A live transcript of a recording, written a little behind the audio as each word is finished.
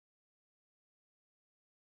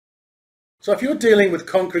So if you're dealing with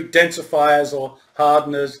concrete densifiers or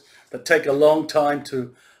hardeners that take a long time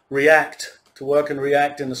to work and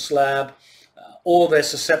react in the slab, or they're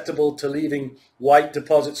susceptible to leaving white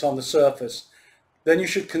deposits on the surface, then you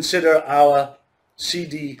should consider our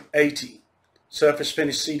CD80.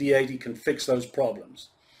 SurfaceFinish CD80 can fix those problems.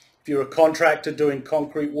 If you're a contractor doing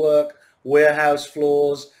concrete work, warehouse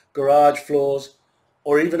floors, garage floors,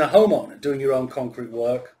 or even a homeowner doing your own concrete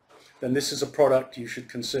work, then this is a product you should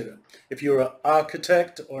consider. If you're an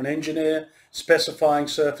architect or an engineer specifying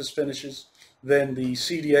surface finishes, then the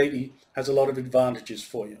CD80 has a lot of advantages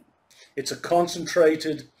for you. It's a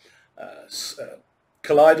concentrated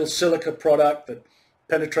colloidal silica product that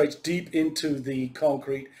penetrates deep into the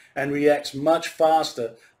concrete and reacts much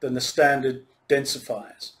faster than the standard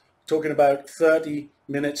densifiers. We're talking about 30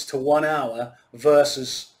 minutes to 1 hour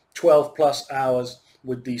versus 12 plus hours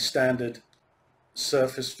with the standard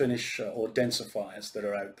surface finish or densifiers that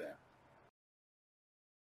are out there.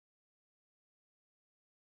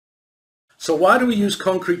 So why do we use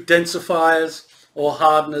concrete densifiers or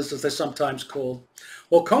hardeners, as they're sometimes called?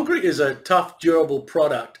 Well, concrete is a tough, durable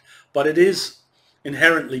product, but it is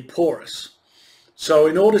inherently porous. So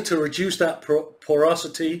in order to reduce that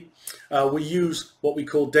porosity, we use what we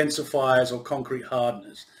call densifiers or concrete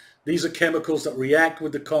hardeners. These are chemicals that react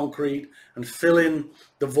with the concrete and fill in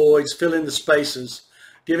the voids, fill in the spaces,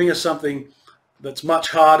 giving us something that's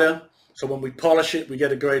much harder. So when we polish it, we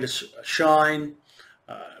get a greater shine.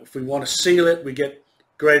 If we want to seal it, we get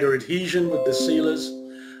greater adhesion with the sealers.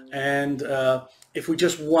 And if we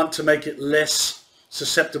just want to make it less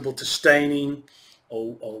susceptible to staining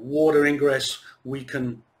or water ingress, we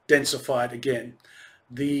can densify it again.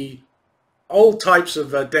 The old types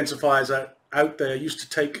of densifiers out there used to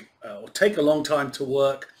take a long time to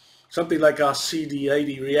work. Something like our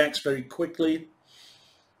CD80 reacts very quickly.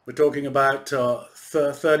 We're talking about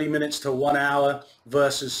 30 minutes to 1 hour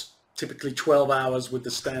versus typically 12 hours with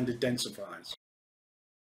the standard densifiers.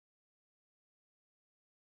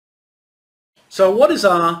 So what is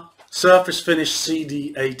our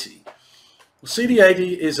SurfaceFinish CD80? Well,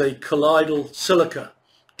 CD80 is a colloidal silica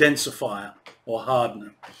densifier or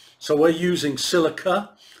hardener. So we're using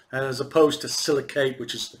silica as opposed to silicate,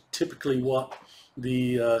 which is typically what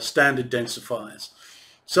the standard densifiers.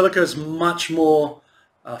 Silica is much more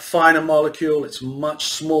finer molecule, it's much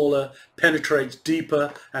smaller, penetrates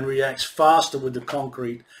deeper and reacts faster with the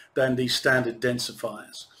concrete than the standard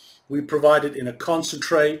densifiers. We provide it in a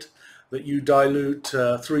concentrate that you dilute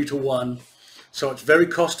 3 to 1, so it's very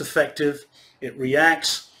cost effective. It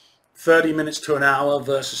reacts 30 minutes to an hour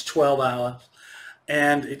versus 12 hours,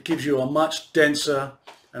 and it gives you a much denser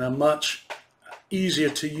and a much easier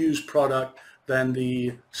to use product than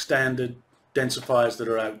the standard densifiers that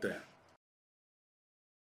are out there.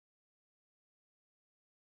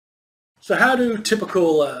 So how do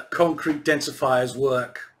typical concrete densifiers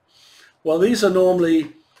work? Well, these are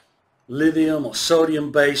normally lithium or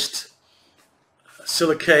sodium based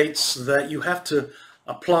silicates that you have to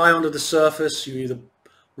apply onto the surface. You either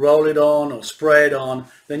roll it on or spray it on,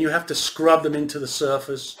 then you have to scrub them into the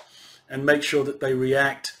surface and make sure that they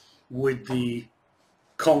react with the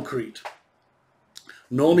concrete.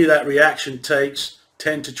 Normally that reaction takes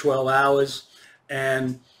 10 to 12 hours,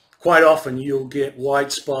 and quite often you'll get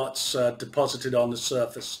white spots deposited on the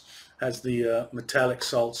surface as the metallic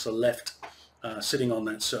salts are left sitting on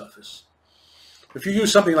that surface. If you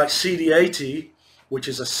use something like CD80, which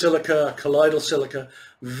is a silica, a colloidal silica,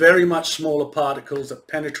 very much smaller particles that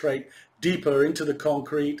penetrate deeper into the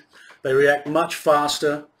concrete, they react much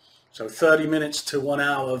faster, so 30 minutes to 1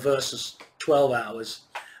 hour versus 12 hours.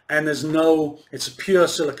 And it's a pure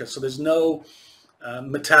silica, so there's no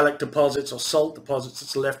metallic deposits or salt deposits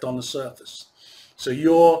that's left on the surface. So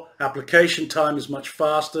your application time is much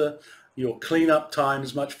faster, your cleanup time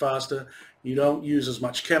is much faster, you don't use as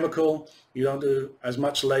much chemical, you don't do as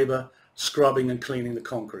much labor scrubbing and cleaning the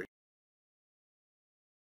concrete.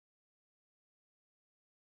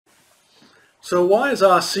 So why is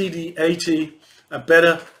our CD80 a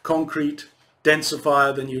better concrete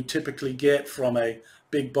densifier than you typically get from a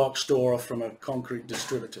big box store or from a concrete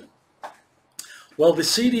distributor? Well, the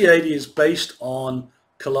CD80 is based on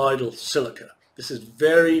colloidal silica. This is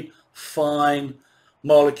very fine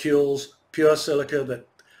molecules, pure silica that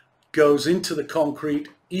goes into the concrete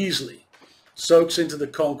easily, soaks into the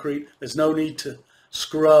concrete. There's no need to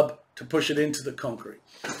scrub to push it into the concrete.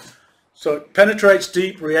 So it penetrates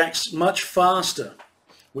deep, reacts much faster,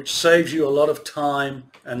 which saves you a lot of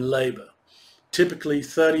time and labor. Typically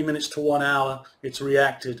 30 minutes to 1 hour it's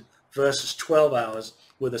reacted versus 12 hours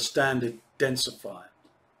with a standard densifier.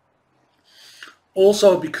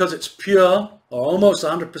 Also, because it's pure, or almost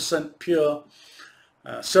 100% pure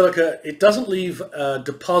silica, it doesn't leave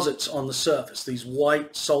deposits on the surface, these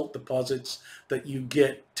white salt deposits that you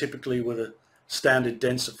get typically with a standard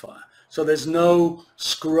densifier. So there's no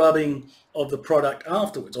scrubbing of the product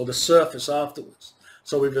afterwards, or the surface afterwards.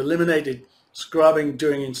 So we've eliminated scrubbing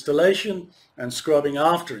during installation and scrubbing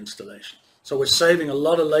after installation. So we're saving a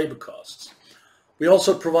lot of labor costs. We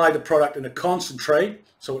also provide the product in a concentrate,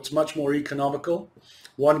 so it's much more economical.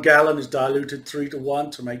 1 gallon is diluted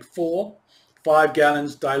 3:1 to make 4. 5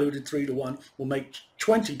 gallons diluted 3:1 will make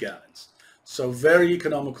 20 gallons. So very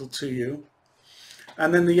economical to you.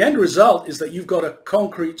 And then the end result is that you've got a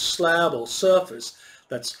concrete slab or surface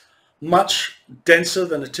that's much denser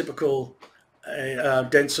than a typical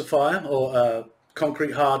densifier or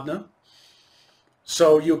concrete hardener.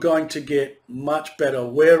 So you're going to get much better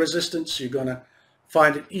wear resistance. You're going to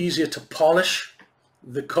find it easier to polish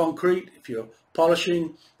the concrete. If you're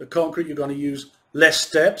polishing the concrete, you're going to use less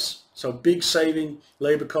steps. So big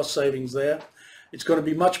labor cost savings there. It's going to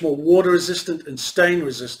be much more water resistant and stain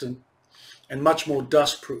resistant, and much more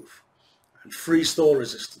dust proof and freeze thaw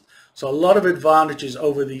resistant. So a lot of advantages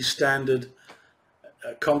over these standard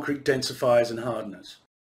concrete densifiers and hardeners.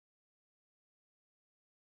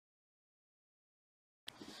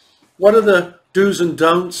 What are the do's and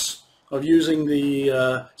don'ts of using the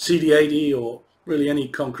CD80 or really any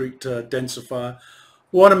concrete densifier?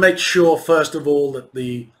 We want to make sure, first of all, that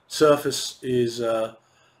the surface is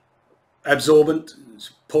absorbent,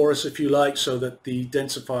 porous if you like, so that the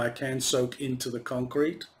densifier can soak into the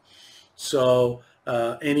concrete. So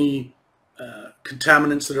any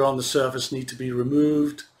contaminants that are on the surface need to be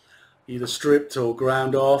removed, either stripped or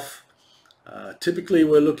ground off. Typically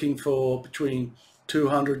we're looking for between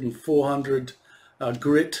 200 and 400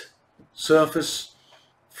 grit surface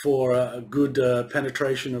for a good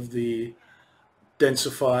penetration of the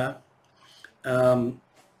densifier.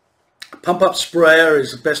 Pump up sprayer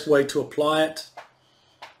is the best way to apply it.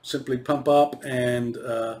 Simply pump up and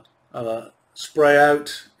spray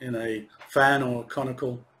out in a fan or a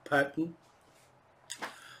conical pattern.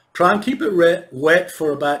 Try and keep it wet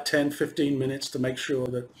for about 10-15 minutes to make sure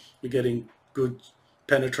that you're getting good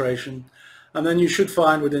penetration. And then you should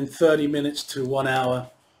find within 30 minutes to 1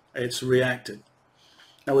 hour it's reacted.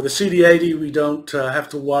 Now with the CD80 we don't have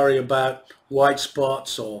to worry about white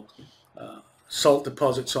spots or salt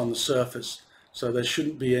deposits on the surface, so there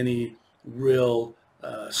shouldn't be any real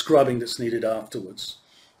scrubbing that's needed afterwards.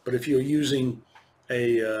 But if you're using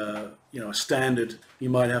a standard, you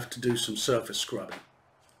might have to do some surface scrubbing.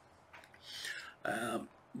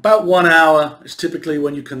 About 1 hour is typically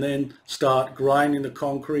when you can then start grinding the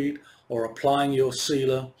concrete or applying your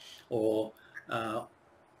sealer or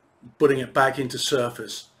putting it back into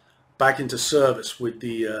service with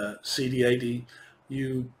the CD80.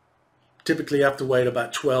 You typically have to wait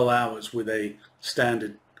about 12 hours with a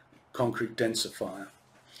standard concrete densifier.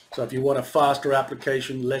 So if you want a faster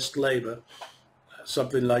application, less labor,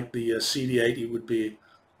 something like the CD80 would be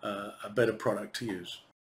a better product to use.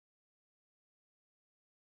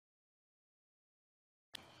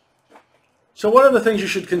 So what are the things you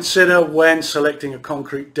should consider when selecting a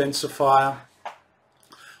concrete densifier?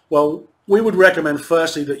 Well, we would recommend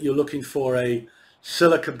firstly that you're looking for a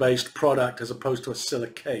silica-based product as opposed to a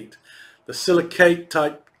silicate. The silicate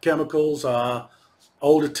type chemicals are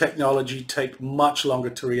older technology, take much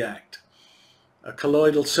longer to react. A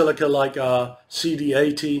colloidal silica like our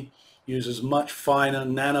CD80 uses much finer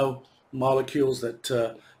nano molecules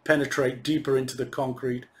that penetrate deeper into the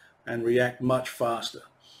concrete and react much faster.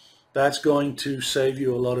 That's going to save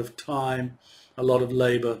you a lot of time, a lot of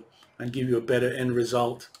labor, and give you a better end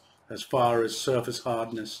result as far as surface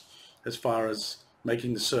hardness, as far as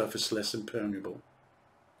making the surface less impermeable.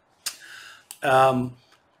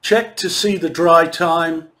 Check to see the dry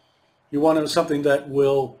time. You want something that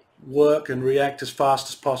will work and react as fast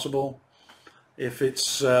as possible. If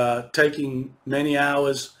it's taking many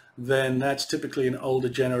hours, then that's typically an older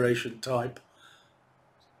generation type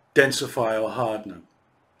densifier or hardener.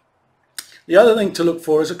 The other thing to look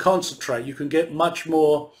for is a concentrate. You can get much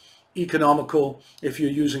more economical if you're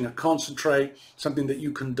using a concentrate, something that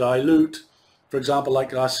you can dilute. For example,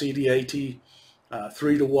 like our CD80,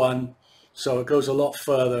 3:1. So it goes a lot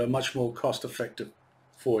further, much more cost effective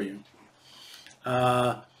for you.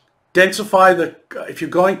 Densify if you're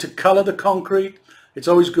going to color the concrete, it's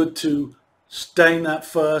always good to stain that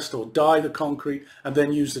first or dye the concrete and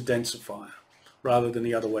then use the densifier rather than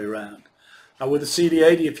the other way around. With the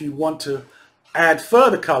CD80, if you want to add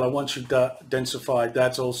further color once you've densified,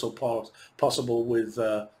 that's also possible with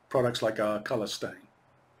products like our color stain.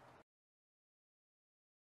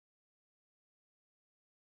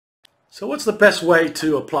 So what's the best way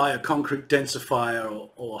to apply a concrete densifier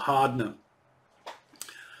or hardener?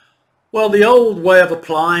 Well, the old way of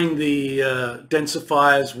applying the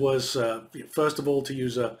densifiers was first of all to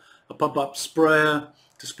use a pump-up sprayer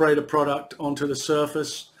to spray the product onto the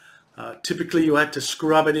surface. Typically you had to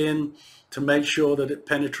scrub it in to make sure that it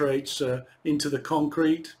penetrates into the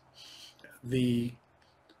concrete. The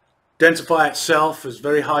densifier itself is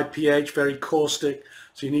very high pH, very caustic,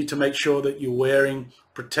 so you need to make sure that you're wearing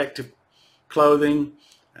protective clothing,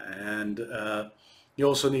 and you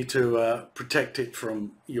also need to protect it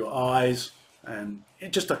from your eyes, and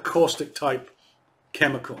it's just a caustic type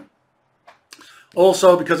chemical.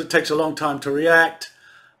 Also, because it takes a long time to react,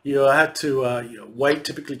 you had to wait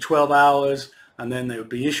typically 12 hours, and then there would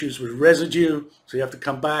be issues with residue, so you have to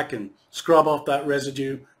come back and scrub off that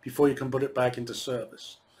residue before you can put it back into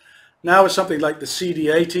service. Now with something like the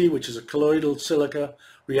CD80, which is a colloidal silica,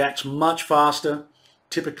 reacts much faster,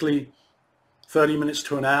 typically 30 minutes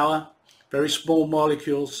to an hour. Very small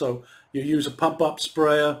molecules, so you use a pump-up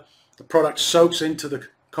sprayer, the product soaks into the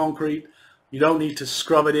concrete, you don't need to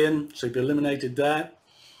scrub it in, so you've eliminated that.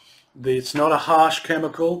 It's not a harsh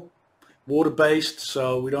chemical, water-based,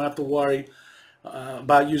 so we don't have to worry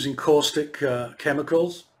about using caustic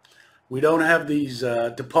chemicals. We don't have these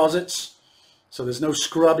deposits, so there's no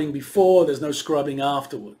scrubbing before, there's no scrubbing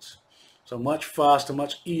afterwards. So much faster,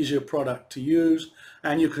 much easier product to use,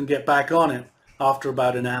 and you can get back on it after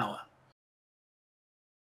about an hour.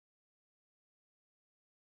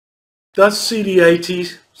 Does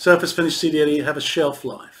CD80, SurfaceFinish CD80, have a shelf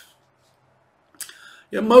life?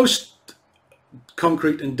 Yeah, most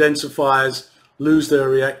concrete densifiers lose their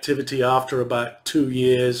reactivity after about 2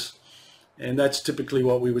 years, and that's typically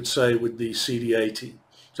what we would say with the CD80.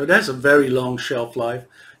 So it has a very long shelf life.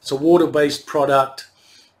 It's a water-based product,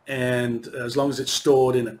 and as long as it's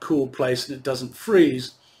stored in a cool place and it doesn't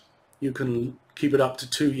freeze, you can keep it up to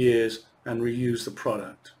 2 years and reuse the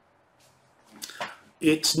product.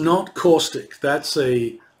 It's not caustic. That's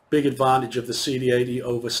a big advantage of the CD80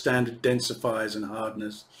 over standard densifiers and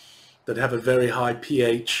hardeners that have a very high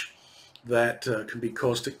pH that can be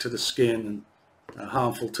caustic to the skin and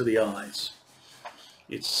harmful to the eyes.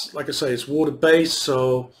 It's, like I say, it's water-based,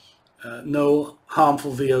 so no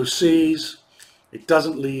harmful VOCs. It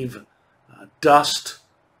doesn't leave dust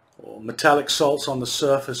or metallic salts on the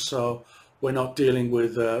surface, so we're not dealing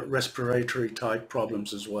with respiratory type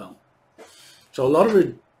problems as well. So a lot of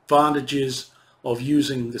advantages of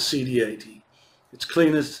using the CD80. It's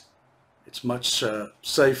cleaner, it's much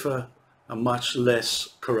safer, and much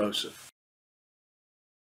less corrosive.